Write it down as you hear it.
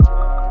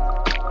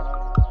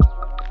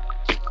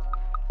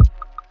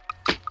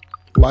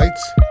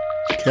Lights,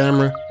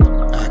 camera,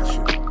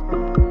 action.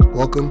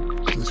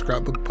 Welcome to the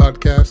Scrapbook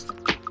Podcast,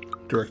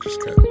 Director's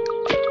Cut.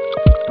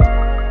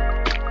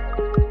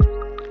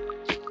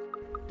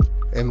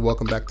 And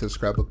welcome back to the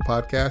Scrapbook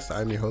Podcast.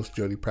 I'm your host,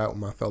 Jody Pratt, with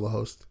my fellow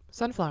host,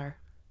 Sunflower.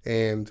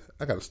 And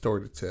I got a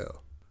story to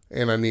tell.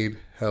 And I need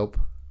help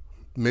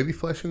maybe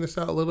fleshing this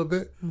out a little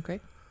bit. Okay.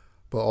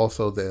 But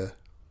also the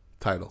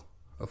title,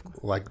 of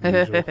like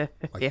usual.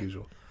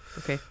 Usual.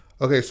 Okay.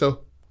 Okay,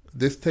 so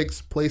this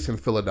takes place in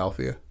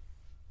Philadelphia,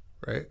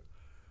 right?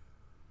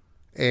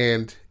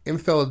 And in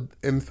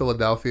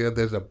Philadelphia,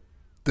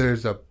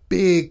 there's a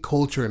big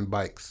culture in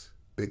bikes,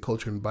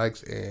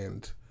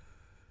 and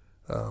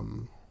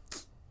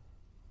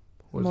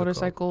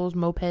motorcycles,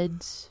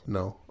 mopeds.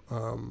 No,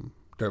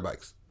 dirt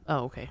bikes.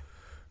 Oh, okay.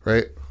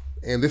 Right,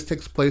 and this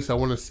takes place, I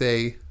want to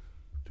say,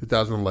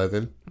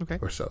 2011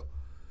 or so.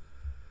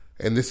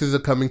 And this is a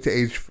coming to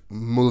age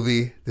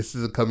movie. This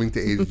is a coming to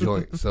age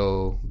joint.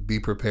 So be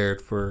prepared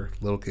for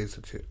little kids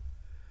and shit.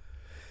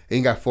 And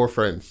you got 4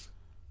 friends.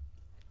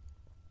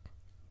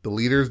 The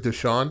leader is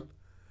Deshaun.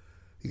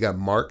 You got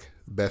Mark,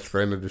 best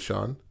friend of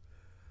Deshaun.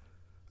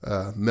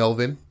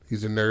 Melvin,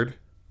 he's a nerd.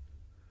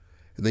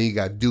 And then you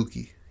got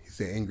Dookie.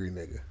 He's an angry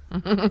nigga.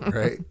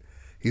 Right?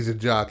 He's a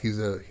jock. You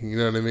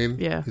know what I mean?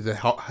 Yeah.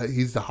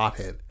 He's the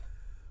hothead.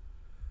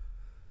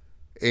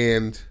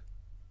 And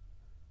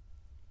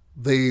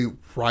they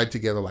ride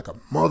together like a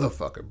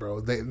motherfucker, bro.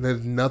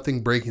 There's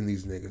nothing breaking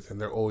these niggas, and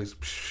they're always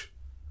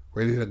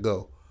ready to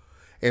go.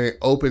 And it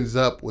opens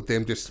up with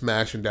them just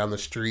smashing down the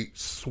street,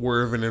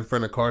 swerving in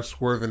front of cars,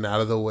 swerving out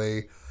of the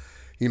way.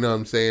 You know what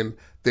I'm saying?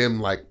 Them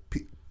like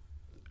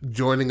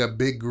joining a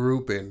big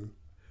group, and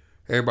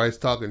everybody's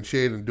talking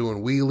shit and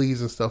doing wheelies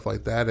and stuff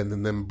like that, and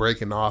then them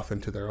breaking off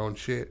into their own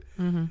shit.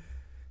 Mm-hmm.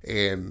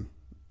 And,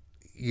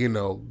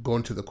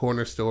 going to the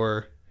corner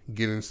store,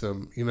 getting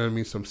some,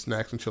 some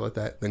snacks and shit like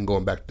that, then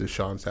going back to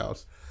Deshaun's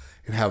house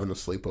and having a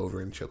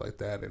sleepover and shit like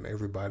that. And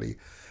everybody,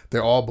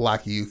 they're all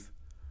black youth.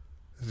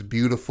 It's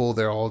beautiful.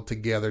 They're all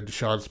together.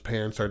 Deshaun's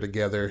parents are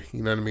together.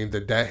 You know what I mean?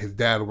 His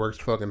dad works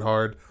fucking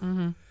hard.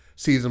 Mm-hmm.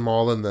 Sees them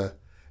all in the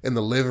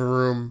living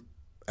room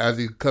as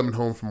he's coming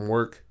home from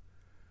work.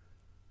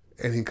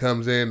 And he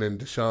comes in, and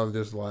Deshaun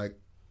just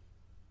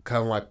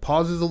kind of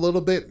pauses a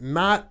little bit,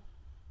 not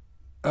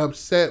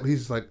upset.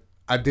 He's like,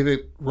 I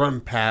didn't run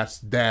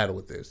past Dad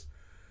with this.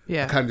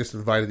 Yeah. I kind of just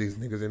invited these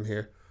niggas in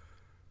here.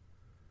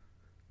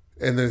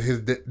 And then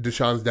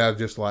Deshaun's dad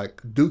just like,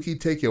 Dookie,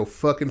 take your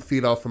fucking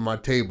feet off of my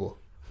table.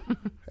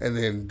 And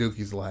then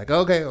Dookie's like,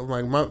 okay. I'm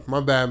like,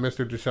 my bad,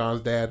 Mr. Deshaun's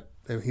dad.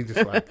 And he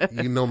just like,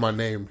 you know my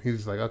name.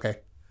 He's like, okay.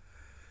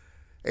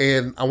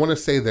 And I want to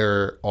say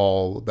they're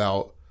all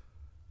about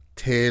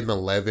 10,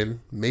 11,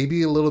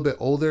 maybe a little bit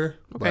older.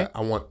 Okay. But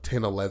I want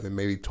 10, 11,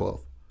 maybe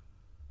 12.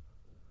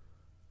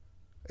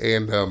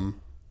 And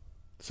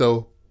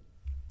so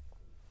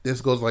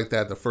this goes like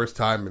that the first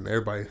time, and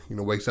everybody,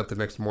 wakes up the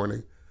next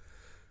morning.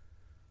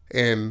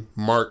 And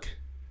Mark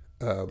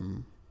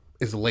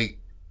is late.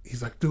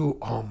 He's like, dude,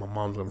 my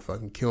mom's gonna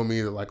fucking kill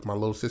me. Like my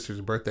little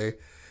sister's birthday.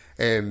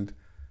 And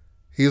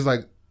he's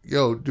like,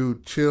 yo,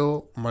 dude,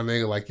 chill, my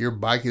nigga. Like your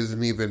bike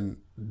isn't even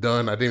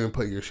done. I didn't even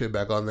put your shit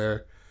back on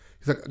there.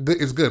 He's like,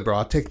 it's good, bro.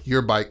 I'll take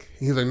your bike.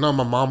 He's like, no,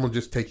 my mom will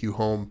just take you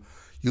home.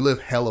 You live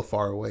hella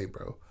far away,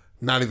 bro.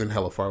 Not even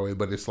hella far away,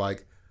 but it's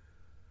like,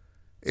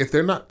 if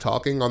they're not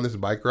talking on this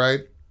bike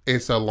ride,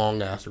 it's a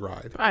long ass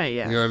ride. Right,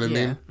 yeah. You know what I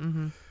mean?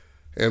 Mm-hmm.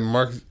 And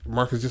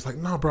Mark is just like,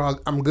 no, bro,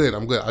 I'm good.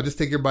 I'll just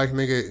take your bike,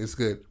 nigga. It's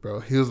good, bro.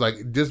 He was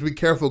like, just be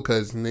careful,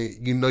 because,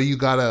 you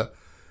gotta.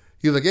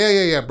 He was like,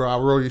 yeah, bro. I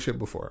rode your shit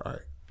before. All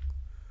right.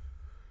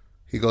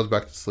 He goes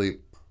back to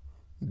sleep.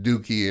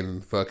 Dookie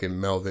and fucking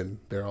Melvin,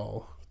 they're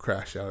all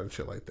crashed out and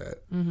shit like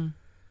that. Mm-hmm.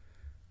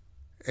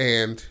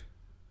 And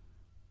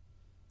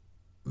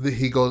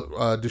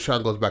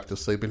Deshaun goes back to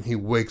sleep, and he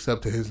wakes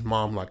up to his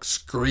mom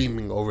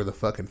screaming over the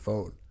fucking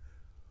phone.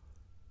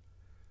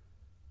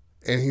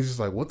 And he's just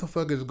like, what the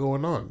fuck is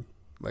going on?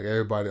 Like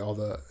everybody, all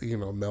the,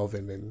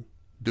 Melvin and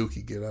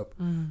Dookie get up.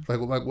 Mm-hmm.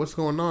 Like what's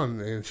going on?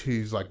 And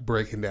she's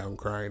breaking down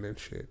crying and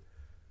shit.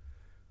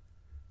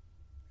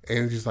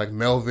 And she's like,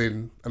 Mark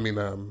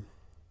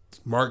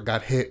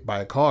got hit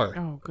by a car.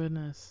 Oh,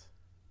 goodness.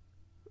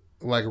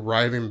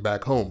 Riding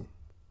back home.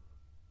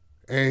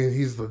 And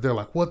they're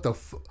like, what the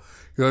fuck?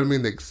 You know what I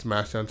mean? They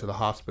smashed down to the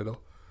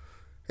hospital.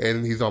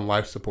 And he's on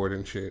life support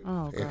and shit.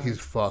 Oh, God. And he's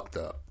fucked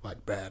up.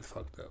 Bad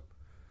fucked up.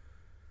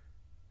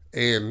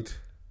 And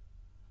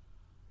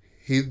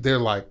they're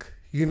like,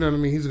 you know what I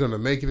mean? He's going to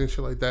make it and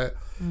shit like that.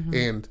 Mm-hmm.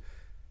 And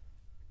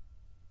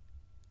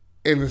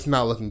it's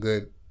not looking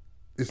good.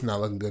 It's not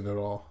looking good at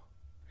all.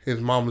 His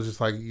mom was just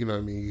like, you know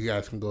what I mean? You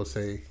guys can go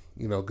say,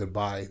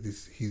 goodbye.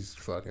 He's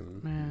fucking,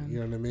 man.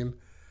 You know what I mean?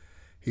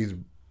 He's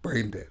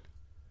brain dead.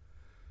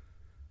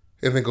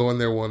 And they go in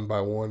there one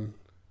by one,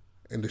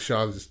 and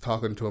Deshaun's just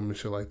talking to him and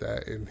shit like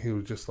that. And he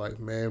was just like,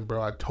 man,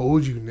 bro, I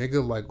told you, nigga.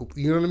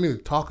 You know what I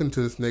mean? Talking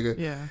to this nigga.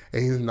 Yeah.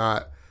 And he's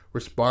not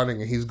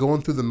responding. And he's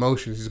going through the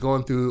motions. He's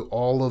going through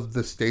all of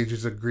the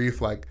stages of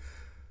grief,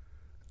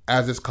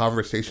 as this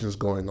conversation is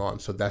going on.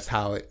 So that's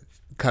how it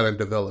kind of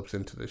develops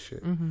into this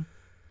shit. Mm-hmm.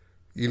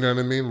 You know what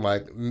I mean?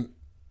 Like,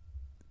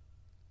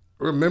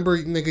 remember,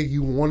 nigga,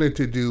 you wanted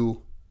to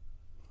do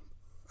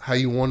how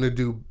you want to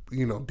do,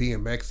 you know,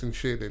 BMX and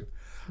shit, and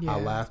I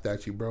laughed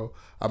at you, bro.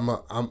 I'm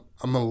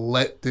gonna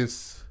live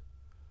this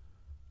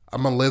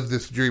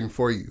dream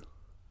for you.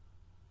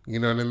 You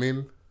know what I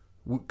mean?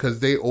 Because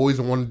they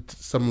always wanted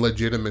some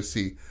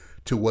legitimacy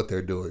to what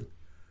they're doing.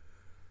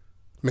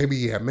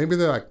 Maybe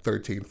they're like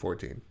 13,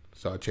 14.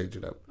 So I change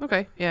it up.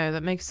 Okay, yeah,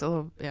 that makes a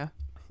little,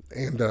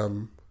 And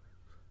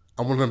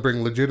I want to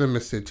bring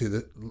legitimacy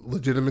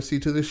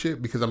to this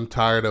shit because I'm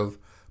tired of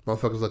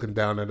motherfuckers looking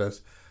down at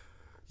us.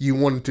 You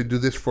wanted to do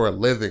this for a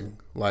living,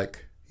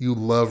 like you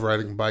love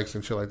riding bikes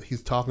and shit like that.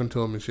 He's talking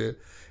to him and shit,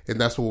 and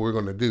that's what we're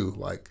gonna do.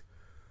 Like,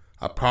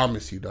 I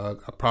promise you,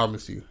 dog. I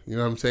promise you. You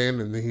know what I'm saying?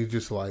 And then he's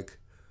just like,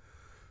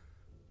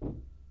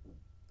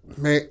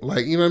 man,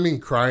 like, you know what I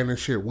mean? Crying and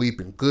shit,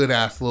 weeping. Good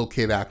ass little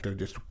kid actor,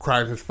 just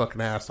crying his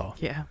fucking ass off.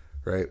 Yeah.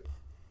 Right.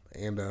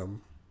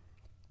 And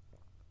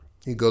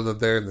he goes up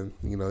there, and then,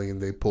 you know,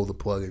 and they pull the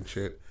plug and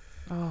shit.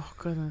 Oh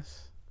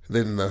goodness.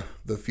 Then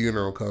the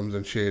funeral comes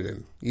and shit,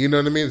 and you know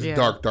what I mean? It's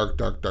dark.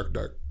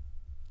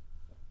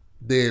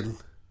 Then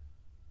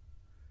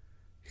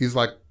he's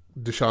like,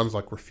 Deshaun's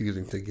like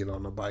refusing to get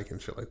on the bike and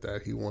shit like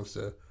that. He wants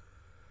to.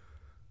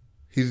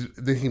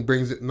 Then he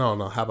brings it. No.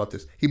 How about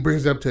this? He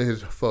brings it up to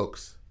his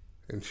folks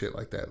and shit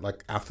like that.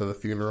 Like after the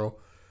funeral,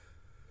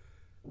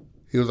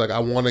 he was like, I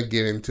want to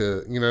get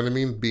into, you know what I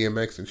mean,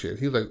 BMX and shit.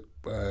 He was like,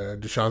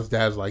 Deshaun's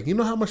dad's like, you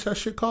know how much that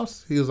shit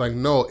costs? He was like,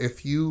 no,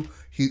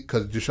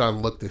 because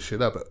Deshaun looked this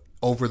shit up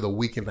over the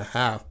week and a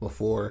half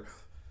before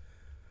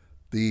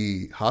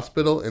the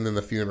hospital and then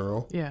the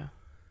funeral. Yeah.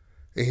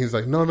 And he's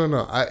like, no,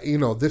 you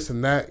know, this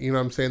and that, you know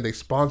what I'm saying? They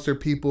sponsor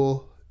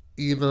people,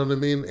 you know what I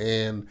mean?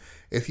 And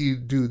if you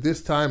do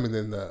this time and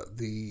then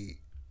the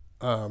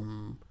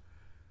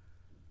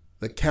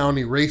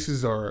county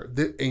races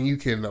and you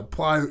can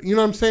apply, you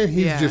know what I'm saying?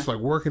 He's just like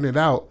working it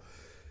out.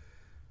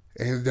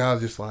 And his dad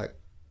was just like,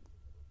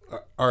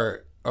 all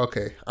right,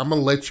 okay, I'm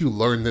going to let you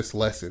learn this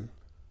lesson.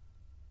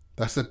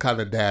 That's the kind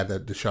of dad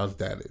that Deshaun's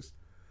dad is.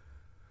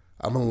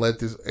 I'm going to let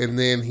this, and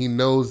then he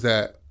knows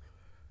that,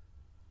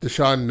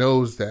 Deshaun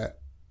knows that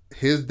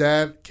his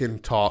dad can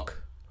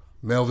talk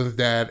Melvin's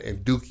dad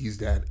and Dookie's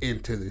dad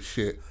into this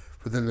shit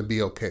for them to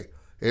be okay.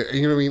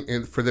 You know what I mean?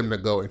 And for them to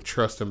go and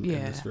trust him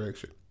in this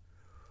direction.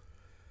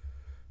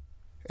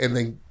 And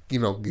then, you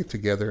know, get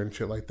together and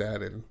shit like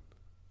that, and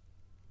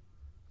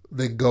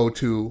they go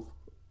to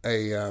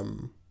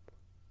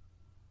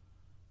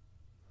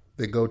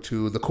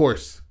the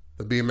course,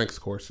 the BMX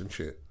course and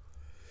shit.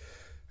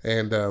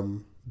 And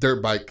BMX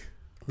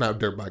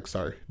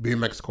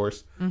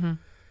course. Mm-hmm.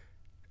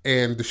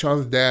 And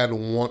Deshaun's dad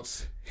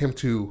wants him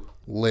to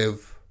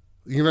live,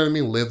 you know what I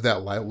mean? Live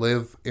that life,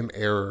 live in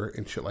error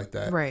and shit like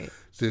that. Right.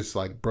 It's just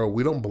like, bro,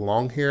 we don't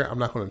belong here. I'm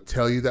not going to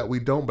tell you that we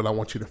don't, but I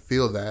want you to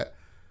feel that.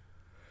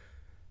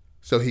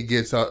 So he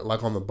gets out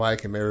like on the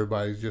bike and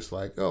everybody's just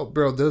like, oh,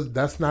 bro,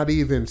 that's not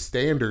even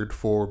standard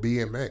for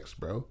BMX,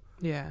 bro.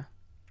 Yeah.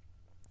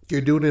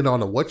 You're doing it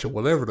on a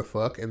whatever the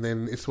fuck, and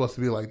then it's supposed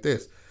to be like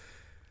this.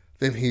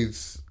 Then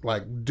he's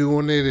like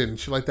doing it and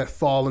shit like that,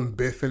 falling,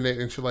 biffing it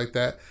and shit like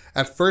that.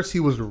 At first he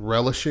was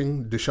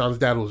relishing, Deshaun's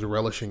dad was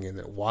relishing in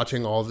it,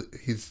 watching all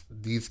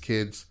these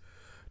kids,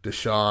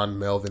 Deshaun,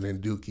 Melvin,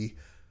 and Dookie,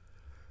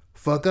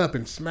 fuck up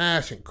and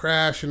smash and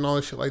crash and all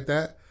this shit like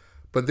that.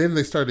 But then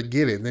they started to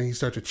get it, and then he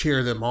started to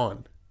cheer them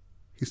on.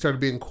 He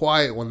started being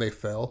quiet when they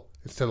fell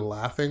instead of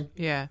laughing.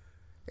 Yeah.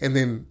 And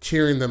then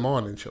cheering them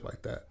on and shit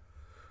like that.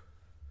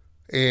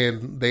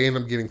 And they end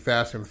up getting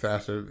faster and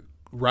faster,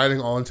 riding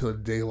all into the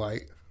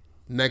daylight.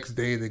 Next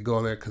day they go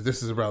in there because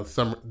this is about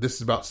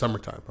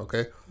summertime,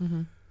 okay?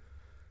 Mm-hmm.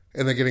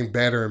 And they're getting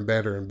better and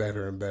better and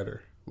better and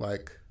better.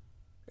 Like,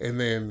 and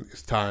then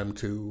it's time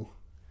to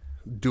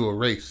do a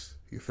race.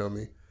 You feel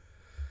me?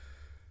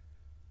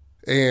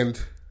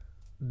 And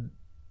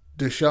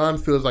Deshaun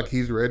feels like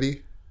he's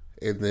ready,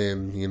 and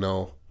then, you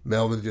know,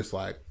 Melvin's just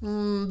like,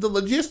 the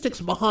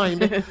logistics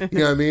behind it. You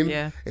know what I mean?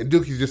 Yeah. And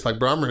Dookie's just like,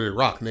 bro, I'm ready to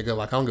rock, nigga.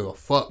 Like, I don't give a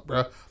fuck,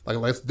 bro. Like,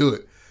 let's do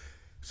it.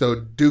 So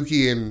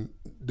Dookie and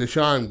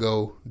Deshaun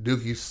go.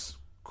 Dookie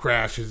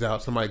crashes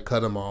out. Somebody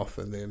cut him off,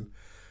 and then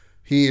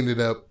he ended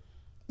up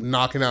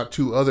knocking out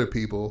two other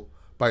people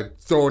by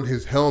throwing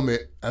his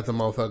helmet at the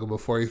motherfucker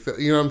before he fell.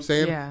 You know what I'm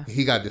saying? Yeah.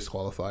 He got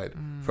disqualified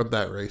from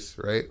that race,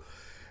 right?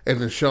 And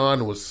then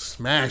Sean was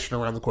smashing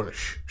around the corner,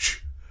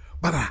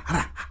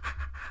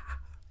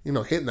 you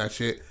know, hitting that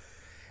shit.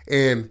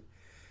 And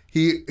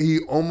he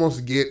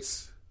almost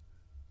gets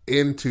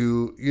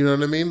into, you know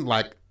what I mean,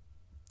 like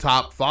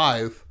top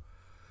 5.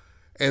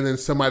 And then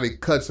somebody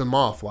cuts him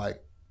off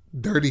like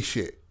dirty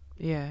shit.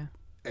 Yeah.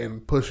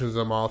 And pushes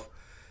him off,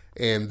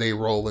 and they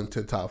roll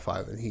into top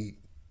 5. And he,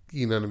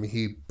 you know what I mean,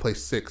 he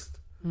placed 6th.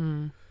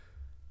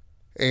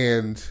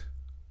 And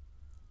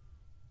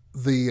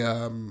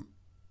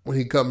when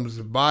he comes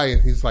by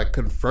and he's like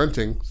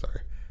confronting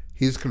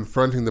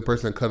the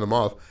person that cut him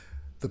off,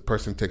 the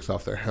person takes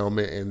off their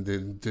helmet, and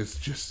then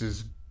just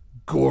this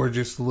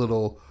gorgeous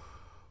little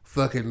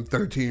fucking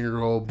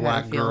 13-year-old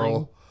black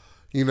girl.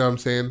 You know what I'm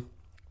saying?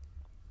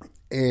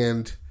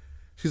 And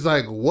she's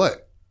like,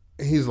 what?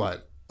 And he's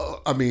like,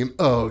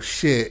 oh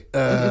shit.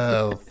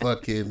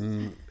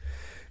 Fucking,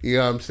 you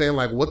know what I'm saying?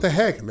 Like, what the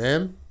heck,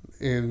 man?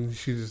 And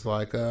she's just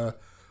like, you know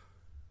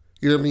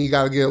what I mean? You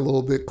got to get a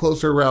little bit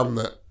closer around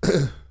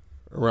the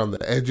around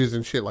the edges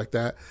and shit like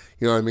that.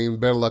 You know what I mean?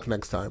 Better luck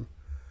next time.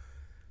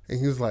 And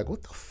he's like,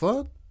 what the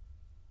fuck?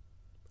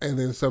 And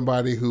then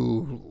somebody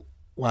who,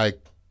 like,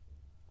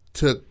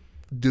 took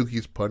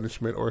Dookie's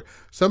punishment, or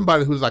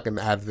somebody who's like an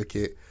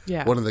advocate,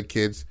 one of the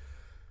kids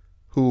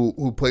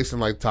who placed in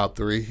like top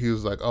 3, he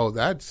was like, oh,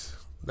 that's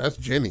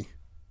Jenny.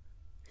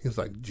 He was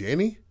like,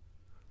 Jenny?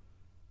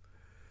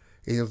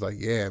 He was like,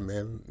 yeah,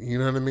 man. You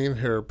know what I mean?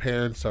 Her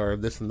parents are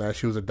this and that.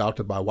 She was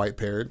adopted by white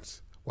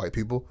parents, white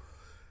people.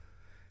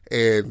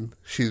 And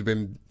she's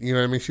been, you know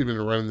what I mean? She's been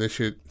running this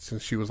shit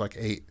since she was like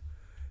 8,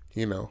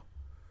 you know.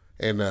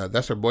 And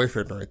that's her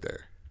boyfriend right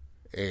there.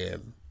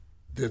 And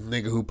the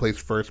nigga who plays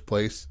first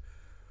place.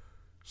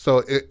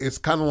 So it's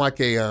kind of like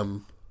a,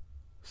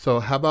 so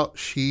how about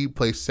she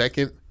plays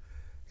second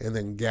and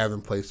then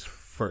Gavin plays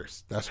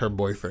first? That's her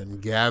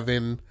boyfriend.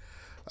 Gavin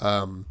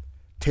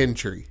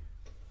Tentry,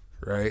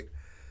 right?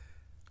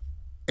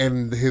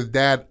 And his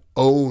dad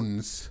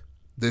owns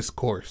this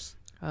course.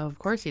 Oh, of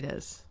course he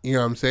does. You know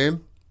what I'm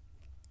saying?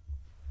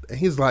 And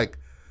he's like,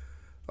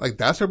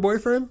 that's her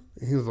boyfriend?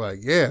 And he was like,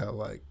 yeah,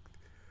 like,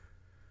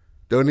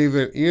 don't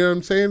even, you know what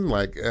I'm saying?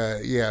 Like,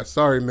 yeah,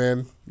 sorry,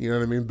 man. You know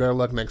what I mean? Better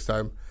luck next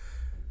time.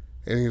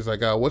 And he's like,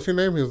 what's your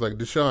name? He was like,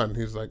 Deshaun.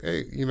 He's like,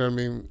 hey, you know what I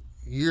mean?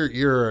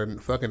 You're a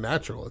fucking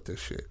natural at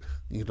this shit.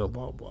 You know,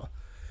 blah, blah.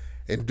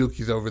 And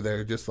Dookie's over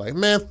there just like,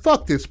 man,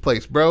 fuck this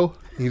place, bro.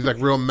 He's like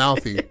real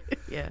mouthy.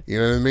 Yeah. You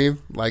know what I mean?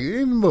 Like,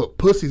 even little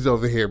pussies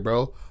over here,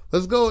 bro.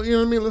 Let's go, you know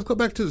what I mean? Let's go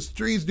back to the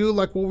streets, dude,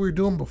 like what we were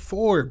doing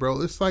before,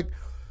 bro. It's like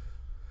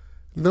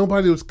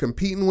nobody was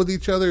competing with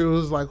each other. It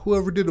was like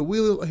whoever did a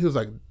wheelie. He was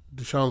like,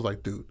 Deshaun was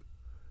like, dude,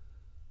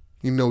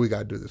 you know we got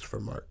to do this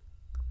for Mark.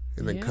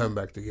 And then come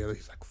back together.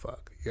 He's like,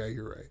 fuck. Yeah,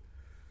 you're right.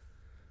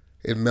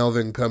 And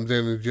Melvin comes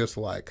in and just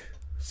like,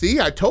 see,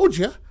 I told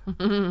you.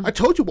 I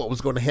told you what was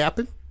going to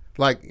happen.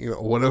 Like, you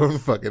know, whatever the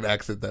fucking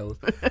accent that was.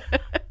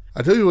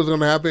 I told you what was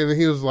going to happen. And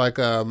he was like,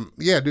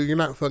 yeah, dude, you're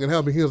not fucking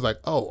helping. He was like,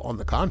 oh, on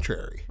the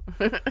contrary.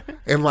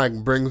 And like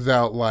brings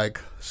out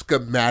like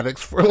schematics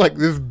for like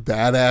this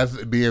badass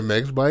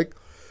BMX bike.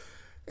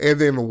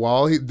 And then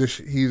while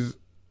he's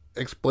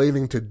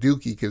explaining to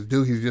Dookie, because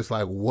Dookie's just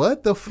like,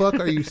 what the fuck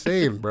are you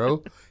saying,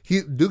 bro?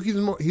 He's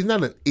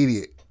not an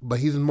idiot, but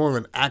he's more of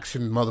an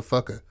action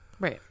motherfucker.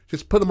 Right.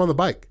 Just put him on the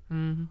bike.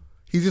 Mm-hmm.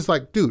 He's just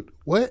like, dude,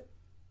 what?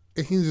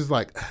 And he's just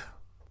like,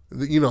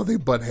 you know, they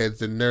butt heads.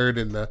 The nerd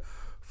and the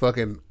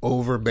fucking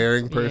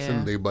overbearing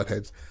person, they butt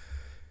heads.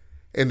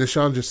 And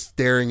Deshaun just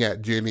staring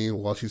at Jenny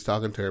while she's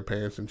talking to her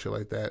parents and shit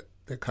like that.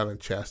 They're kind of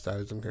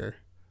chastising her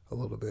a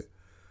little bit.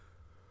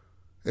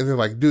 And they're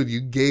like, dude, you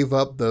gave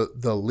up the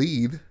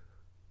lead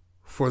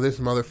for this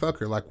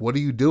motherfucker. Like, what are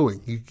you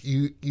doing?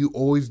 You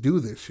always do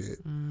this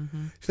shit.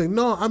 Mm-hmm. She's like,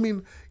 no, I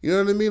mean, you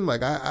know what I mean?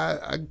 Like,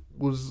 I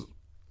was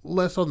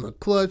less on the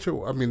clutch,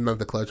 or I mean, not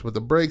the clutch, but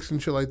the brakes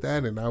and shit like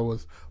that, and I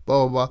was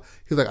blah, blah, blah.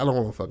 He's like, I don't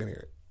want to fucking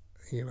hear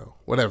it. You know,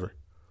 whatever.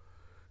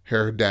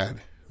 Her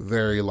dad,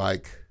 very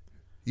like,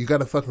 you got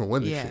to fucking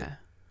win this shit.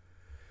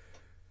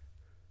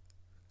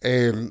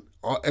 And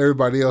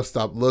everybody else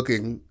stopped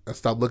looking at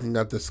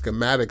the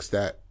schematics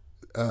that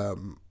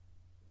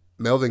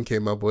Melvin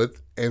came up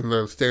with, and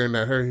they're staring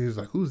at her. He was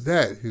like, who's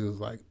that? He was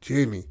like,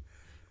 Jenny.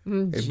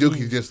 And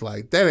Dookie's just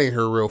like, that ain't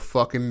her real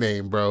fucking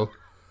name, bro.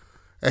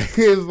 And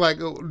he was like,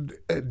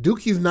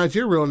 Dookie's not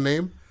your real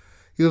name.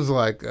 He was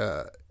like,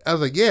 I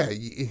was like, yeah.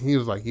 He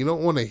was like, you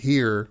don't want to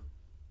hear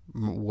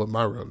what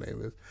my real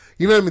name is.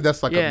 You know what I mean?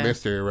 That's like a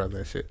mystery around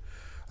that shit.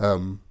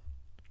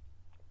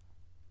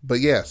 But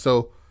yeah,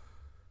 so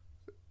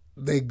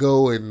they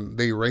go and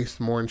they race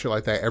more and shit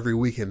like that. Every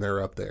weekend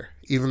they're up there.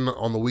 Even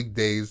on the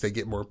weekdays, they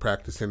get more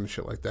practice in and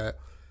shit like that.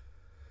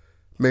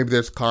 Maybe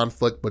there's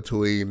conflict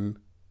between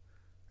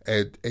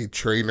a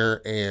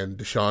trainer and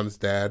Deshaun's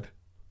dad.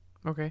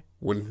 Okay.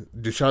 When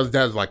Deshaun's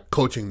dad is like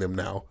coaching them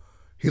now.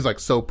 He's like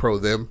so pro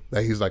them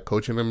that he's like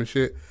coaching them and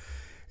shit.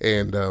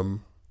 And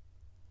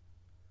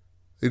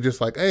they're just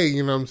like, hey,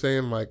 you know what I'm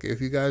saying? Like, if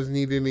you guys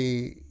need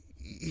any...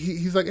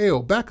 He's like, hey,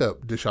 back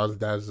up. Deshaun's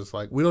dad is just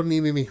like, we don't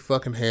need any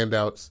fucking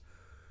handouts.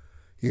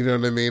 You know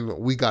what I mean?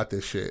 We got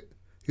this shit.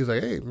 He's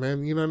like, hey,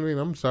 man, you know what I mean?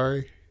 I'm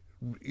sorry.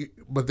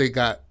 But they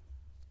got,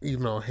 you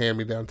know,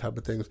 hand-me-down type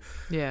of things.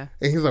 Yeah.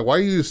 And he's like, why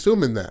are you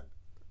assuming that?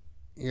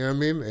 You know what I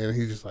mean? And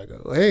he's just like,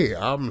 oh, hey,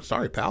 I'm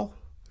sorry, pal,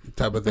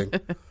 type of thing.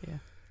 Yeah.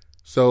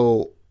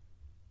 So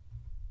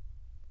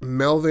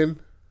Melvin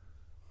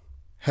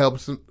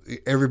helps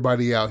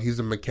everybody out. He's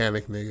a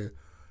mechanic nigga.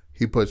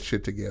 He puts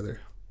shit together.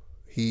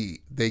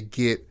 They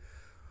get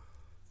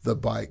the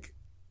bike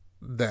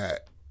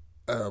that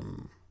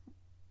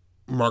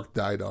Mark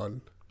died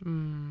on.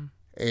 Mm.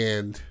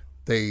 And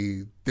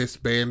they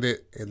disband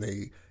it and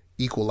they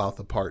equal out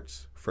the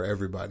parts for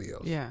everybody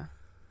else. Yeah.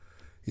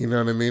 You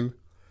know what I mean?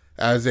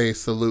 As a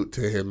salute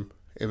to him,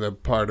 and a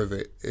part of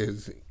it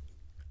is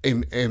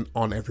in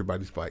on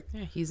everybody's bike.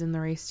 Yeah, he's in the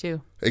race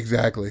too.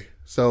 Exactly.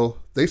 So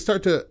they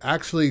start to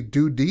actually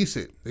do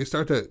decent. They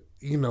start to,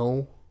 you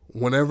know,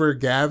 whenever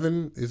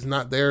Gavin is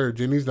not there or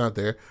Jenny's not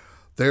there,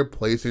 they're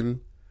placing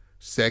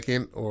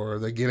second or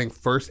they're getting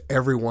first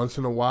every once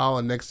in a while.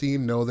 And next thing you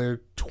know,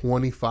 they're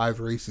 25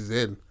 races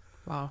in.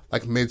 Wow.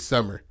 Like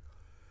midsummer.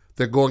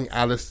 They're going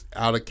out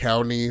of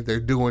county. They're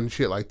doing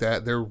shit like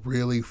that. They're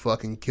really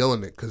fucking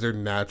killing it because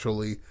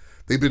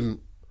they've been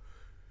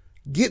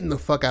getting the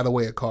fuck out of the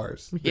way of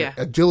cars. Yeah.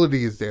 Their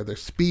agility is there. Their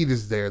speed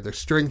is there. Their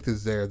strength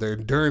is there. Their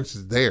endurance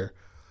is there.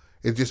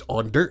 It's just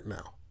on dirt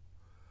now.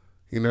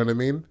 You know what I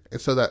mean?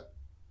 And so that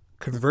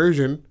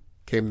conversion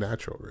came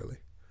natural, really.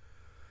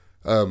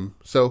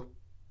 So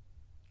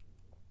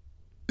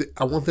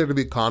I want there to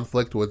be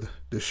conflict with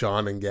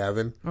Deshaun and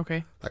Gavin.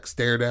 Okay. Like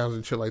stare downs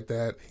and shit like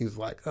that. He's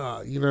like,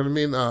 you know what I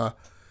mean?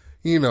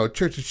 You know,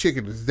 Church of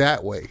Chicken is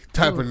that way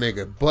type of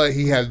nigga. But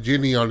he has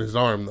Jenny on his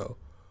arm, though.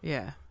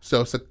 Yeah.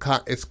 So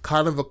it's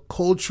kind of a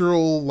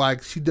cultural,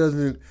 like, she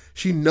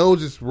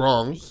knows it's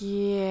wrong.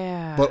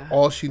 Yeah. But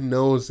all she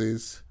knows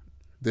is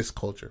this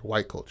culture,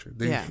 white culture.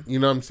 Yeah. You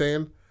know what I'm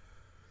saying?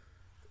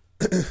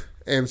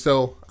 And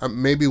so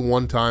maybe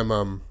one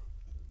time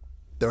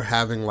they're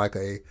having like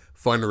a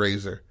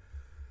fundraiser.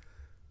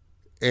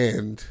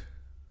 And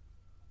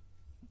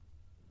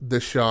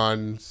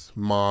Deshaun's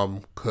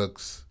mom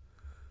cooks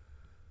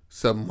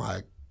some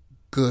like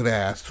good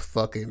ass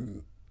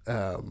fucking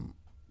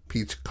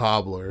peach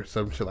cobbler or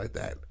some shit like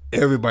that.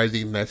 Everybody's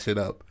eating that shit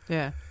up.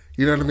 Yeah.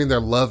 You know what I mean? They're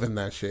loving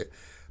that shit,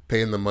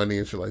 paying the money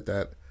and shit like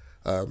that.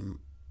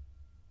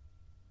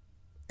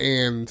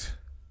 And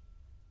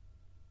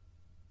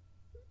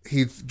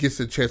he gets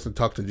a chance to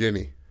talk to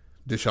Jenny.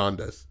 Deshaun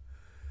does.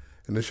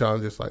 And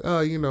Deshaun's just like, oh,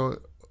 you know,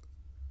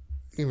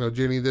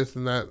 Jenny, this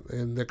and that.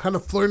 And they're kind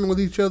of flirting with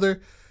each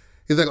other.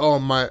 He's like, oh,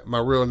 my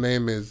real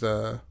name is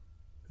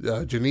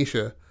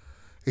Janisha.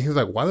 And he's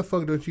like, why the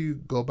fuck don't you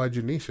go by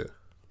Janisha?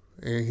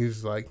 And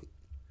he's like,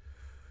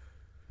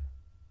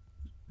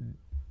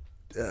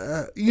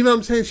 you know what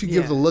I'm saying? She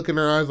gives a look in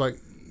her eyes like,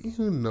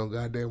 you know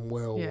goddamn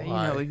well why. Yeah,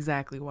 you know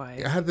exactly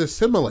why. I had to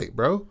assimilate,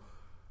 bro.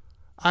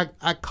 I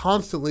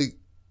constantly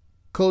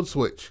code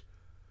switch.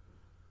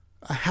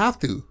 I have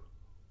to.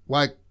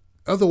 Like,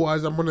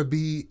 otherwise I'm going to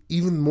be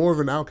even more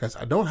of an outcast.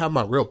 I don't have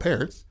my real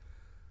parents.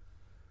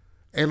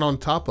 And on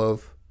top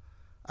of,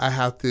 I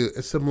have to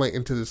assimilate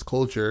into this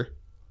culture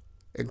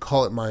and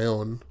call it my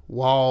own.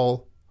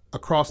 While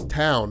across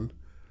town,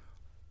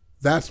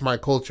 that's my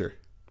culture.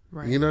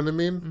 Right. You know what I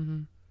mean?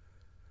 Mm-hmm.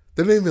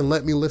 They didn't even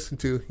let me listen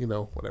to, you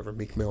know, whatever,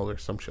 Meek Mill or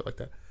some shit like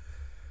that.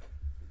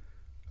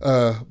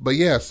 But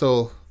yeah,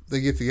 so they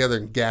get together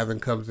and Gavin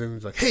comes in and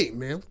he's like, hey,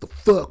 man, what the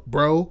fuck,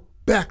 bro?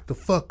 Back the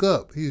fuck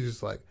up. He's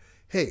just like,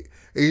 hey.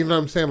 And you know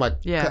what I'm saying?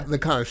 Like, they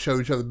kind of show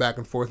each other back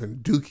and forth,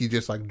 and Dookie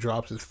just, like,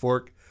 drops his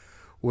fork,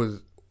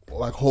 was,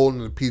 like,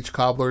 holding the peach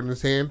cobbler in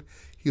his hand.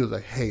 He was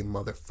like, hey,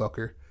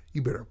 motherfucker,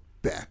 you better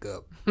back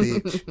up,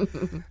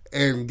 bitch.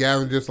 And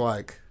Gavin just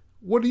like,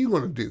 what are you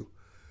going to do?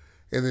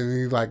 And then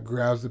he, like,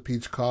 grabs the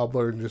peach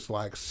cobbler and just,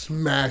 like,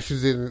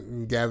 smashes it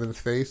in Gavin's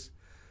face.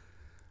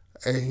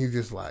 And he's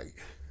just like,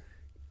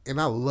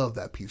 and I love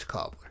that peach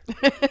cobbler.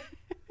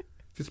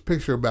 Just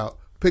picture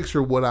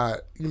what I,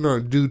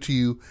 do to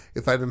you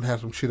if I didn't have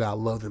some shit I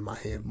loved in my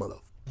hand, mother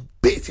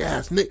bitch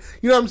ass nigga.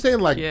 You know what I'm saying?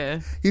 Like,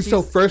 he's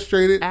so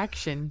frustrated.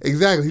 Action.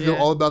 Exactly. He's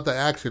all about the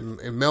action.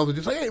 And Melvin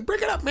just like, hey,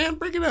 break it up, man.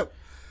 Break it up.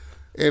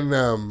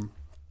 And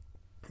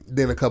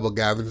then a couple of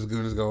Gavin's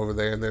goons go over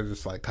there, and they're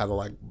just like kind of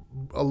like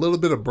a little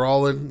bit of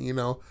brawling, you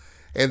know.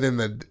 And then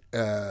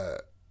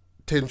the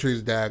Ten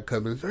Tree's dad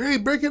comes in and says, hey,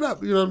 break it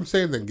up. You know what I'm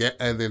saying?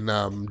 And then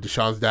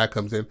Deshaun's dad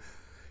comes in,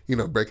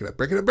 break it up,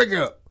 break it up, break it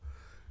up.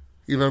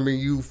 You know what I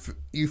mean?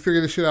 You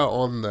figure this shit out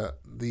on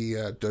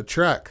the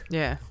track.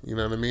 Yeah. You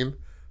know what I mean?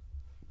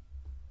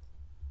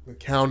 The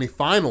county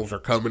finals are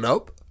coming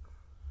up.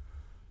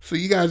 So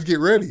you guys get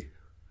ready.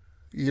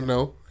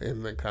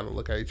 And they kind of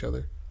look at each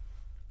other.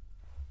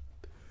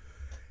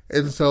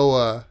 And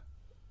so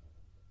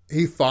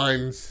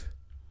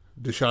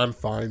Deshaun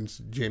finds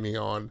Jenny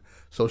on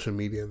social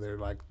media, and they're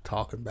like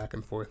talking back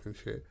and forth and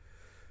shit.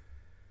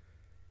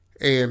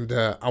 And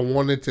I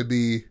wanted to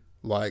be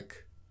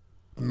like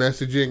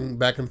messaging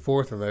back and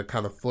forth, and they're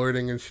kind of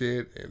flirting and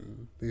shit.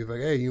 And he's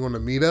like, hey, you want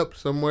to meet up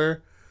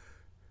somewhere?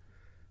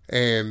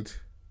 And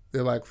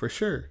they're like, for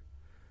sure.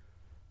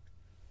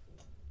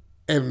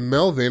 And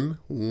Melvin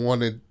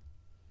wanted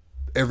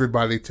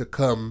everybody to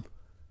come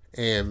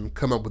and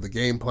come up with a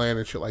game plan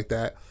and shit like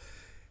that.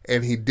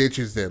 And he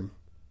ditches them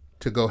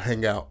to go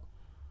hang out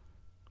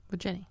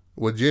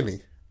with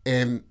Jenny.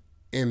 And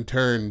in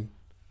turn,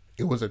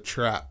 it was a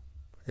trap.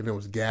 And it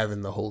was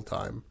Gavin the whole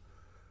time.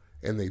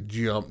 And they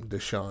jumped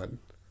Deshaun.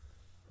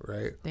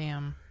 Right?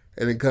 Damn.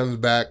 And it comes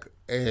back,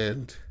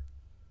 and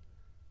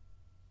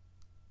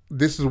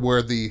this is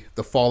where the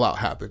fallout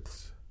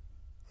happens.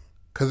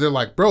 Because they're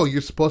like, bro,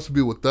 you're supposed to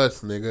be with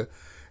us, nigga.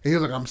 And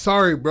he's like, I'm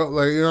sorry, bro.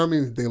 Like, you know what I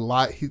mean? They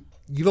lie.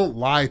 You don't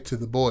lie to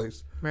the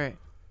boys. Right.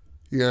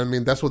 You know what I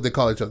mean? That's what they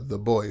call each other, the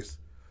boys.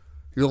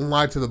 You don't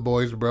lie to the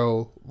boys,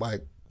 bro.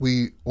 Like,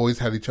 we always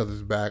had each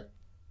other's back.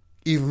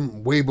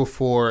 Even way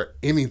before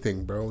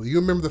anything, bro. You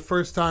remember the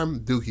first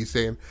time, Dookie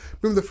saying,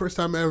 remember the first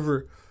time I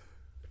ever,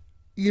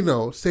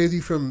 saved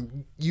you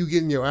from you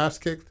getting your ass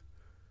kicked?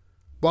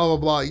 Blah, blah,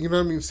 blah. You know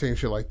what I mean? Saying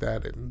shit like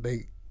that. And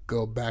they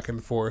go back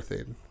and forth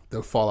and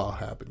the fallout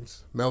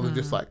happens. Melvin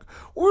just like,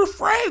 we're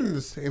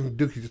friends. And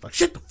Dookie just like,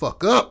 shut the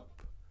fuck up.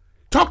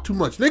 Talk too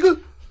much, nigga.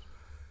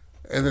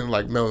 And then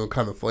like Melvin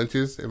kind of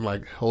flinches and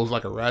like holds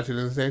like a ratchet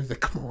in his hand. He's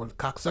like, come on,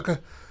 cocksucker.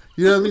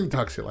 You know what I mean?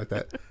 Talk shit like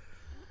that.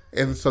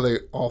 And so they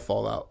all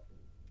fall out.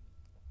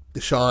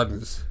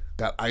 Deshaun's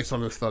got ice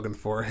on his fucking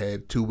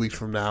forehead. 2 weeks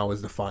from now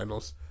is the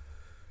finals.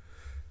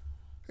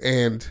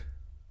 And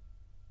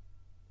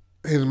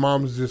his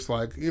mom's just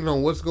like,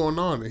 what's going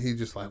on? And he's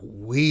just like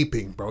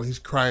weeping, bro. He's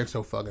crying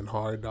so fucking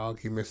hard, dog.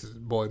 He misses his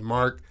boy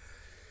Mark.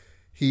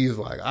 He's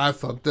like, I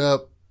fucked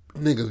up.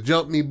 Niggas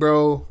jumped me,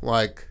 bro.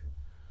 Like,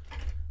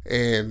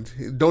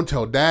 and don't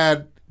tell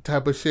dad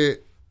type of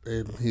shit.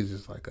 And he's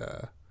just like,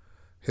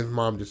 his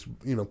mom just,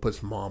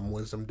 puts mom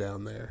wisdom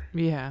down there.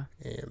 Yeah.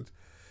 And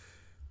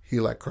he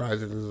like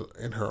cries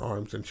in her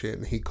arms and shit.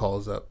 And he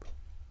calls up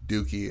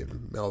Dookie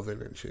and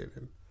Melvin and shit.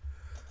 And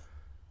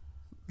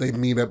they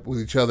meet up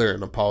with each other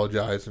and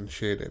apologize and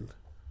shit. And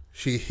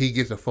he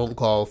gets a phone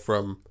call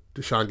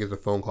Deshaun gets a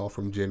phone call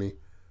from Jenny.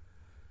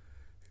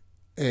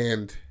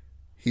 And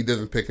he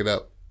doesn't pick it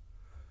up.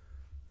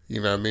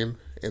 You know what I mean?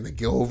 And they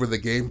go over the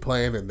game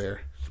plan and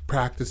they're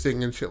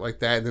practicing and shit like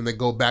that. And then they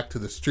go back to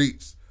the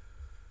streets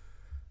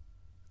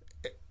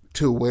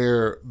to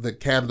where the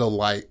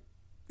candlelight,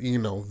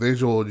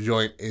 visual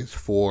joint is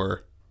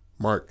for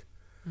Mark.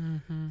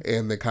 Mm-hmm.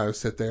 And they kind of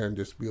sit there and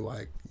just be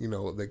like,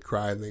 they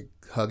cry and they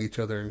hug each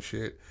other and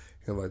shit.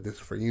 And like, this is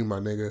for you, my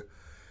nigga.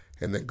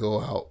 And they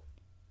go out.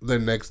 The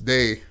next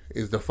day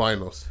is the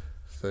finals.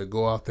 So they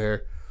go out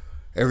there.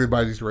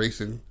 Everybody's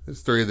racing.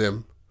 There's 3 of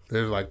them.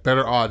 There's like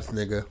better odds,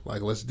 nigga.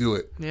 Like, let's do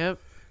it. Yep.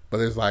 But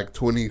there's like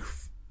 20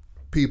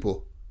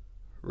 people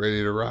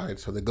ready to ride.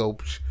 So they go,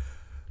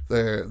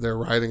 they're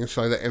riding and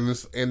shit like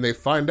that. And they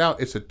find out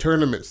it's a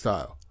tournament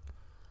style.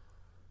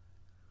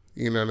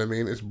 You know what I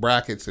mean? It's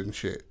brackets and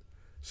shit.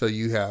 So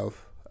you have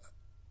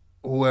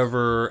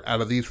whoever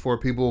out of these 4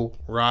 people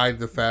ride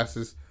the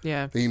fastest.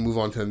 Yeah. Then you move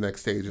on to the next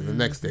stage and the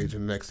next stage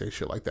and the next stage,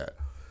 shit like that.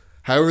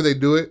 However they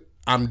do it,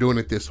 I'm doing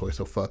it this way.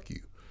 So fuck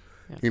you.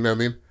 Yeah. You know what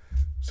I mean?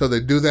 So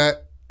they do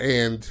that.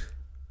 And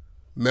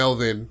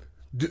Melvin,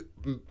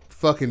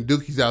 fucking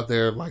Dookie's out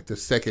there like the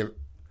second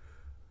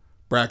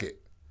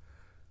bracket.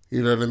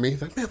 You know what I mean?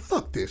 He's like, man,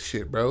 fuck this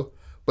shit, bro.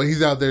 But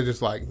he's out there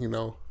just like,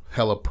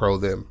 hella pro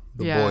them,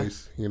 the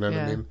boys. You know what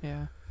I mean?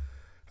 Yeah.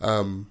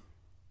 And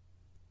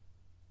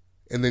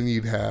then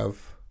you'd have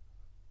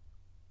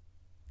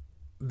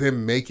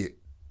them make it.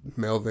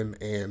 Melvin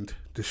and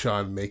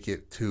Deshaun make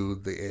it to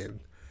the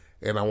end.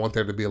 And I want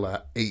there to be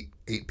like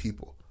eight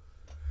people.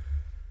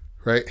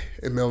 Right?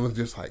 And Melvin's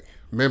just like,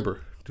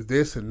 remember, do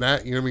this and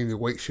that. You know what I mean? The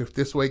weight shift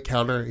this way,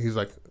 counter. He's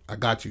like, I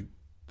got you,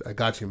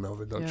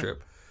 Melvin. Don't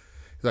trip.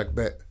 He's like,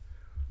 bet.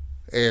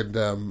 And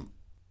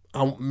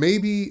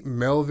maybe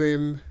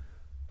Melvin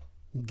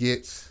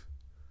he's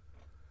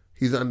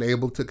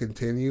unable to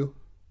continue.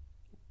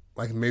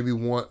 Like maybe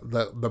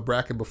the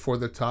bracket before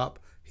the top,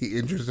 he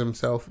injures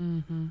himself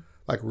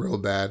like real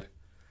bad.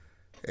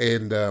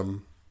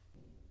 And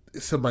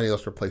somebody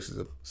else replaces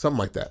him. Something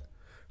like that.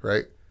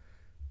 Right?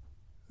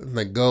 And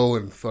they go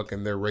and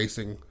fucking they're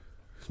racing.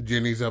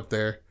 Jenny's up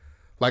there.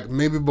 Like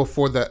maybe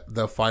before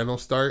the final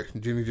start,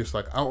 Jenny just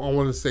like, I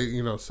want to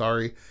say,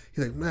 sorry.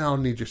 He's like, man, I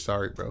don't need your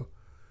sorry, bro.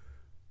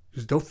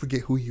 Just don't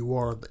forget who you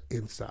are on the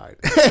inside.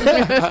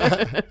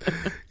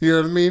 You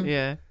know what I mean?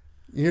 Yeah.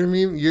 You know what I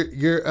mean?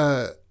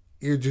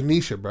 You're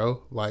Janisha,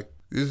 bro. Like,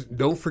 just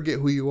don't forget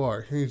who you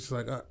are. And he's just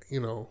like,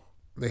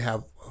 they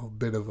have a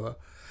bit of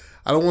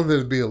I don't want there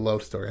to be a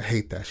love story. I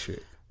hate that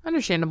shit.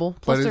 Understandable.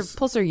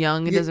 Plus they're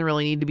young. It doesn't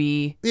really need to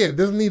be. Yeah, it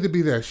doesn't need to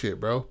be that shit,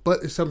 bro.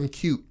 But it's something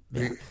cute.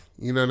 Yeah.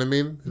 You know what I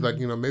mean? It's like,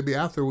 maybe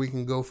after we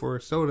can go for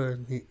a soda.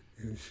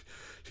 And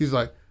she's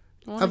like,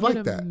 I'd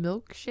like that.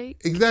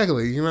 Milkshake?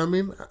 Exactly. You know what I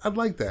mean? I'd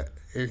like that.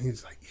 And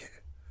he's like, yeah.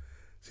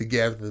 See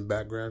Gavin in the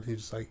background. He's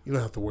just like, you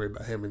don't have to worry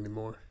about him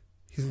anymore.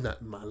 He's not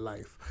in my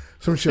life.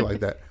 Some shit like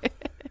that.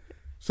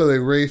 So they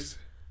race.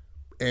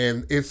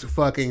 And it's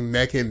fucking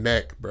neck and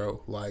neck,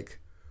 bro. Like,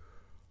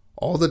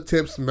 all the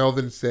tips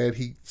Melvin said,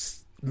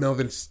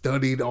 Melvin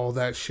studied all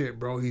that shit,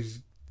 bro.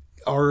 He's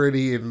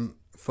already in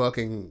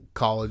fucking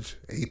college,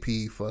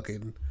 AP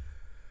fucking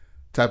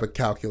type of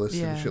calculus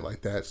and shit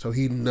like that. So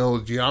he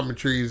knows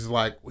geometry is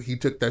like, he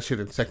took that shit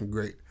in 2nd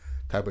grade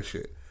type of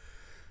shit.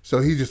 So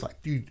he's just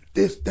like, dude,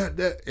 this,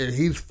 that. And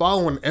he's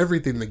following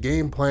everything, the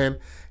game plan.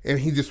 And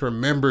he just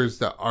remembers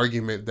the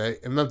argument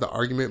and not the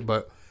argument,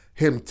 but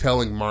him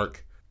telling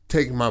Mark,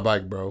 take my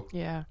bike, bro.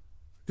 Yeah.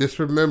 Just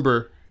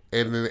remember,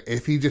 And then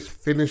if he just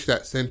finished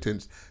that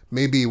sentence,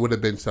 maybe it would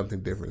have been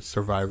something different.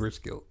 Survivor's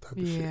guilt type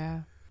of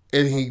shit.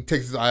 And he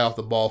takes his eye off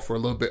the ball for a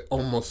little bit,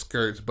 almost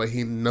skirts, but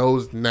he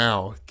knows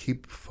now,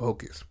 keep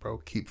focused, bro.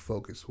 Keep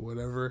focused.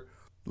 Whatever.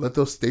 Let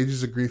those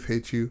stages of grief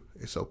hit you.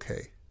 It's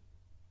okay.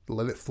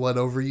 Let it flood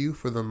over you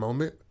for the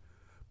moment.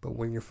 But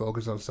when you're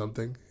focused on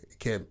something,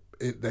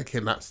 that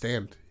cannot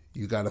stand.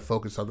 You got to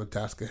focus on the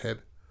task ahead.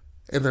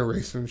 And then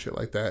racing and shit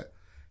like that.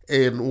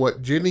 And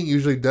what Jenny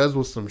usually does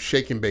was some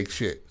shake and bake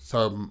shit.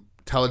 Some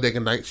Talladega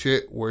Night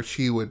shit where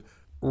she would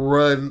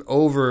run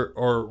over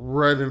or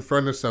run in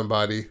front of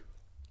somebody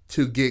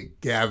to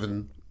get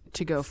Gavin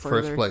to go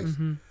further. First place.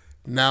 Mm-hmm.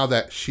 Now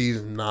that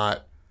she's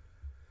not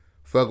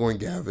fucking with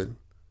Gavin,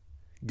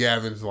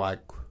 Gavin's like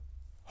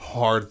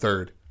hard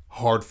third,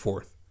 hard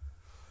fourth.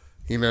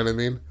 You know what I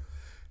mean?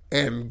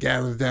 And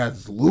Gavin's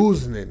dad's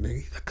losing it. And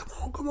he's like,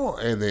 come on.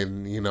 And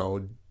then,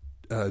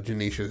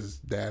 Janisha's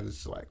dad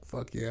is like,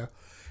 fuck yeah.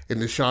 And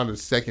Deshawn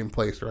is second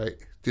place, right?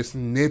 Just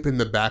nipping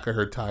the back of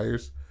her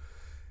tires.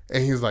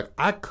 And he's like,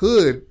 I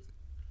could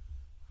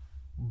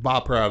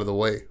bop her out of the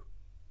way.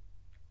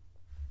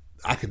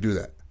 I could do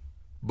that.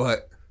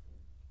 But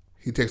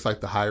he takes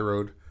like the high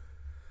road.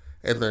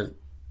 And then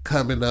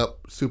coming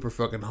up super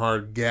fucking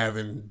hard,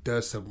 Gavin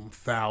does some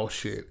foul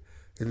shit.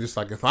 And just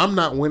like, if I'm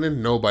not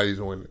winning,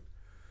 nobody's winning.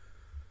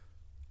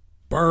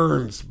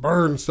 Burns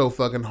so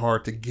fucking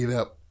hard to get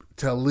up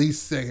to at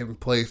least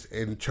second place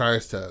and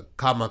tries to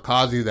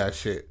kamikaze that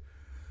shit.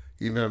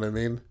 You know what I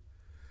mean?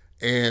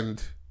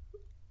 And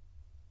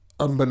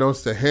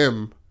unbeknownst to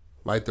him,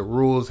 like the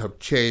rules have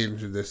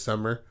changed this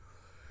summer.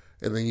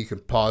 And then you can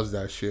pause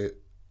that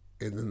shit,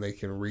 and then they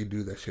can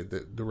redo that shit.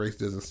 The race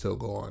doesn't still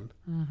go on.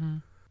 Mm-hmm.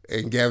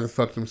 And Gavin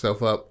fucked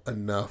himself up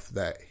enough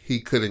that he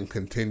couldn't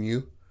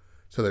continue.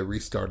 So they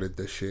restarted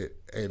the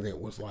shit, and it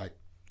was like,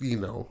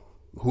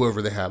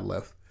 whoever they had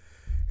left.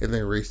 And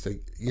they reset,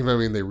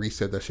 They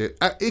reset that shit.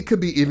 It could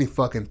be any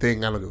fucking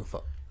thing. I don't give a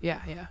fuck. Yeah.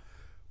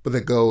 But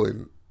they go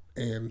and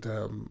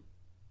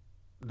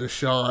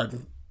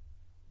Deshawn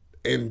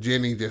and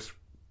Jenny just,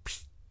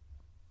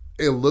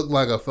 it looked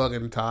like a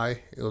fucking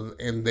tie.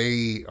 And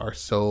they are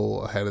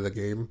so ahead of the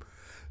game.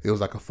 It was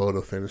like a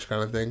photo finish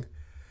kind of thing.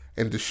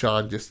 And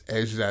Deshawn just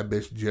edged that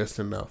bitch just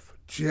enough.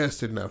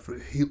 Deshawn's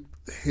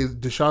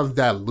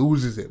dad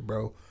loses it,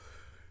 bro.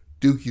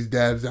 Dookie's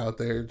dad's out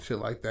there and shit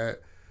like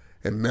that.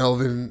 And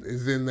Melvin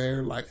is in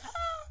there like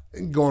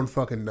going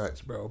fucking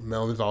nuts, bro.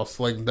 Melvin's all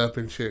slinged up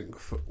and shit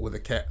with a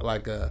cat,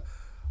 like a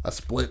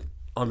split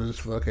on his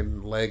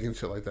fucking leg and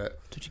shit like that.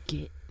 That's what you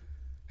get.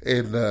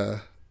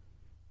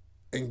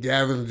 And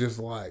Gavin's just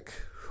like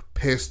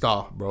pissed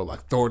off, bro.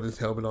 Like throwing his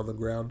helmet on the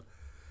ground.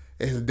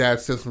 And his dad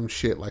says some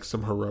shit, like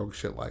some heroic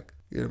shit, like,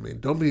 you know what I mean?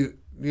 Don't be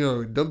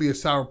a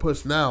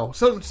sourpuss now.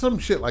 Some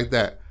shit like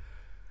that.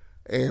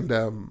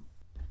 And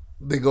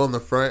they go in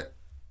the front.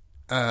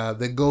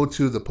 They go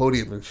to the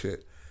podium and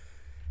shit.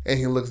 And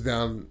he looks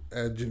down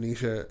at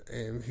Janisha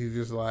and he's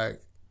just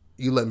like,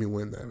 you let me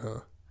win that, huh?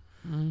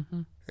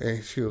 Mm-hmm.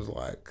 And she was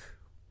like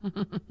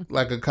a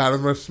kind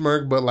of a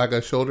smirk, but like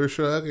a shoulder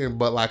shrug,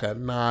 but like a,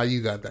 nah,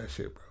 you got that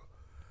shit,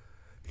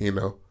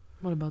 bro.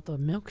 What about the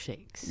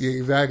milkshakes? Yeah,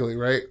 exactly,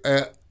 right?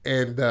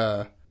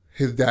 And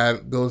his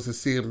dad goes to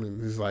see him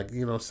and he's like,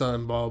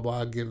 son, blah,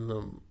 blah, giving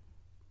him,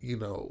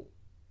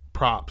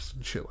 props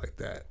and shit like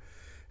that.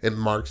 And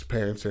Mark's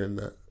parents are in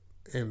the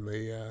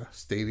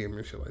stadium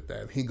and shit like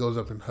that. And he goes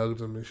up and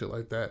hugs him and shit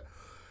like that.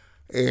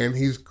 And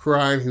he's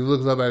crying. He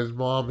looks up at his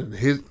mom,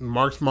 and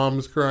Mark's mom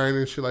is crying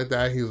and shit like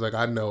that. He's like,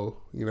 I know,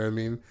 you know what I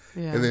mean?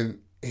 Yeah. And then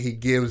he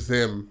gives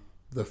them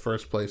the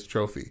first place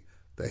trophy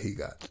that he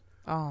got.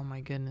 Oh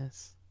my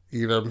goodness.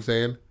 You know what I'm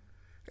saying?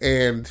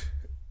 And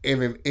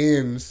it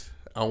ends,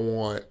 I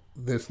want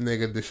this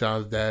nigga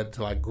Deshaun's dad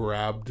to like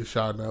grab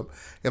Deshaun up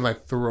and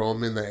like throw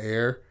him in the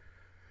air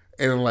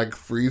and like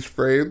freeze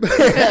frame.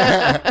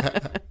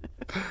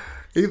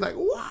 He's like,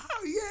 wow,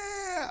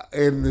 yeah.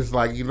 And it's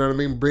like, you know what I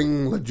mean?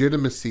 Bringing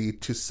legitimacy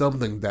to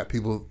something that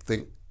people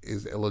think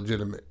is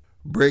illegitimate.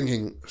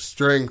 Bringing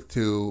strength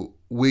to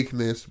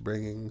weakness,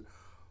 bringing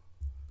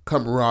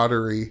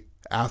camaraderie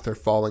after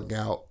falling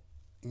out.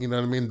 You know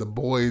what I mean? The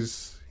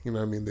boys, you know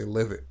what I mean? They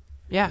live it.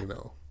 Yeah.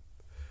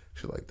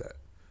 Shit like that.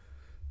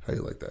 How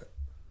you like that?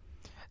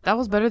 That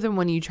was better than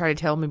when you tried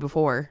to tell me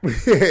before.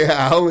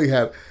 Yeah, I only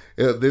have,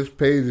 this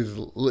page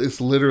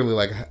it's literally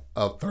like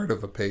a third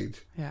of a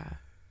page. Yeah.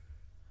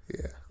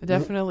 Yeah.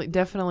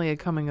 Definitely a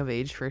coming of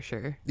age for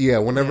sure. Yeah,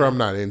 whenever I'm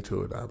not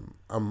into it,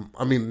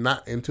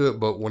 not into it,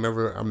 but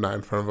whenever I'm not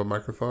in front of a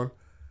microphone,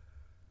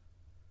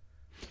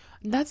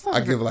 that's not.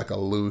 I give like a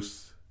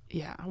loose.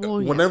 Yeah.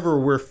 Well,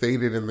 whenever we're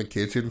faded in the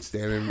kitchen,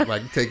 standing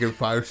like taking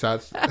 5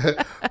 shots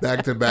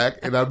back to back,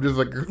 and I'm just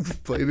like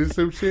playing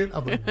some shit.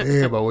 I'm like,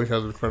 damn, I wish I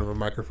was in front of a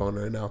microphone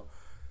right now.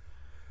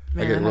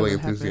 Man, I get really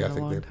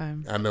enthusiastic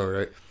then. I know,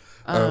 right?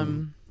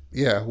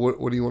 Yeah.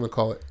 What do you want to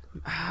call it?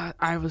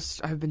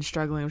 I've been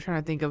struggling. I'm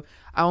trying to think of.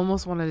 I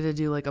almost wanted to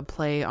do like a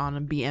play on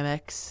a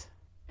BMX,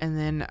 and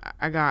then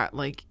I got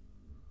like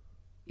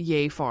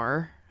yay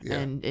far,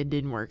 and it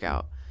didn't work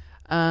out.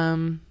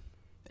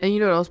 And you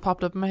know what else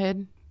popped up in my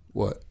head?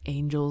 What?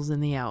 Angels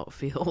in the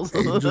outfield.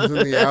 Angels in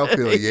the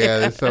outfield. Yeah,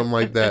 there's something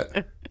like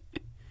that.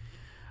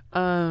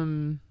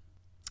 When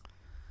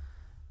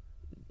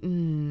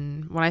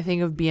I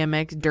think of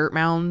BMX dirt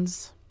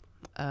mounds,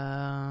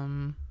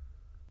 ma'am,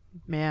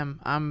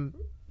 I'm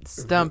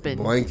stumping.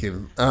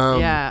 Blanking.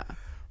 Yeah.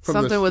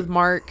 Something with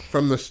Mark.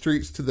 From the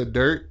streets to the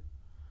dirt.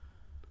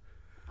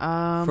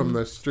 From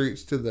the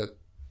streets to the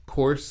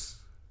course.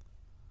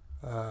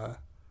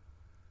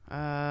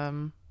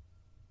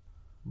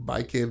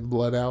 Bike in,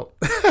 blood out.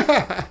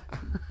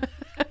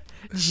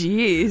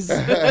 Jeez.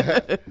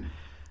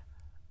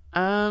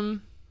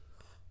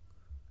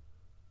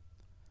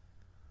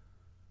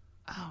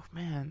 Oh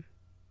man.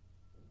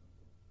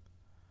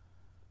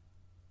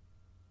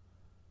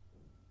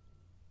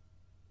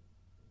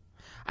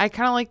 I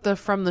kind of like the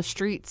from the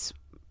streets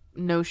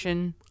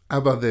notion. How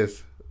about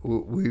this?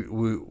 We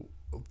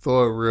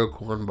throw a real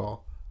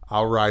cornball.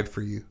 I'll ride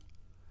for you.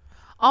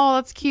 Oh,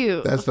 that's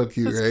cute. That's so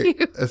cute, That's right?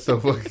 cute. That's so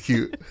fucking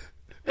cute.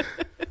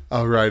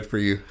 I'll ride for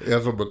you.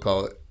 That's what I'm gonna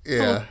call it.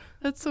 Yeah. Oh,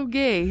 that's so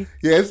gay.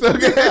 Yeah, it's so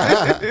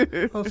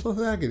good. Oh, so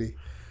faggoty.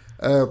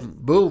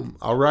 Boom.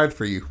 I'll ride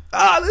for you.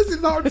 This is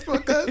hard as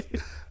fuck, guys.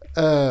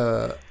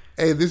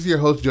 Hey, this is your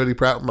host, Jody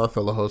Pratt, my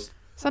fellow host.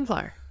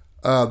 Sunflower.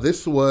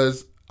 This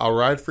was I'll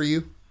Ride For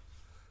You.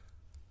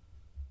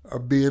 A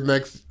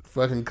BMX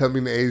fucking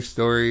coming to age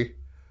story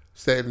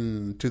set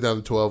in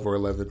 2012 or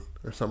 11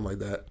 or something like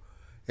that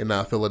in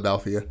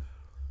Philadelphia.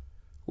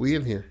 We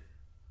in here.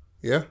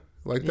 Yeah?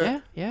 Like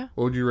that? Yeah.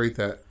 What would you rate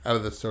that out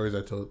of the stories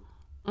I told?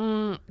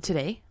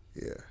 Today?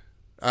 Yeah.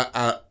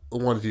 I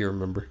wanted you to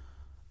remember.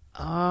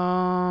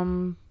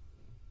 I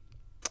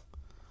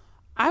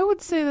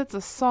would say that's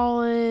a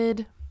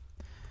solid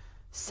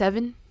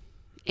 7,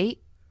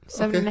 8,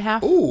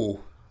 7.5. Ooh.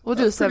 We'll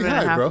do a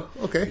 7.5, bro.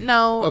 Okay.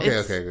 No.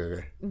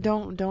 Okay.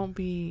 Don't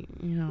be,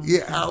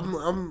 Yeah,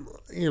 I'm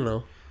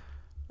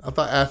I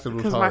thought acid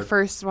was hard.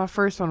 Because my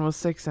first one was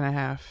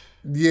 6.5.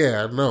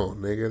 Yeah, no,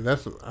 nigga.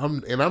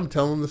 I'm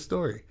telling the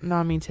story. No,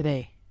 I mean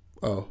today.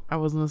 Oh. I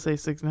wasn't gonna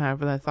say 6.5,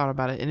 but I thought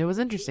about it and it was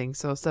interesting,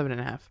 so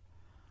 7.5.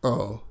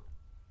 Oh.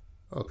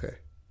 Okay.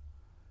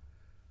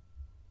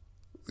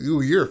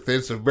 You're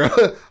offensive, bro.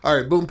 All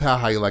right, boom, pal.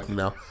 How you like me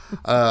now?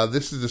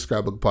 This is the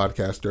Scrapbook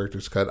Podcast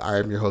Director's Cut. I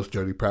am your host,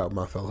 Jody Prout,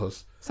 my fellow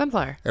host.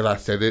 Sunflower. And I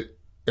said it,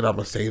 and I'm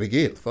going to say it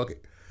again. Fuck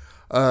it.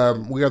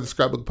 We are the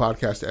Scrapbook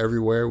Podcast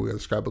everywhere. We are the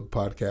Scrapbook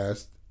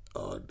Podcast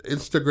on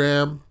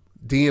Instagram.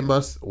 DM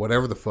us,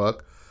 whatever the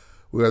fuck.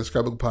 We are the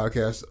Scrapbook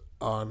Podcast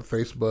on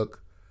Facebook.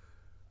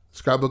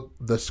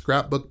 The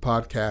Scrapbook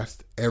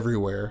Podcast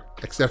everywhere,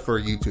 except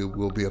for YouTube.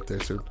 We'll be up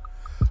there soon.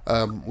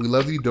 We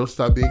love you. Don't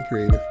stop being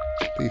creative.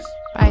 Peace.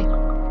 Bye.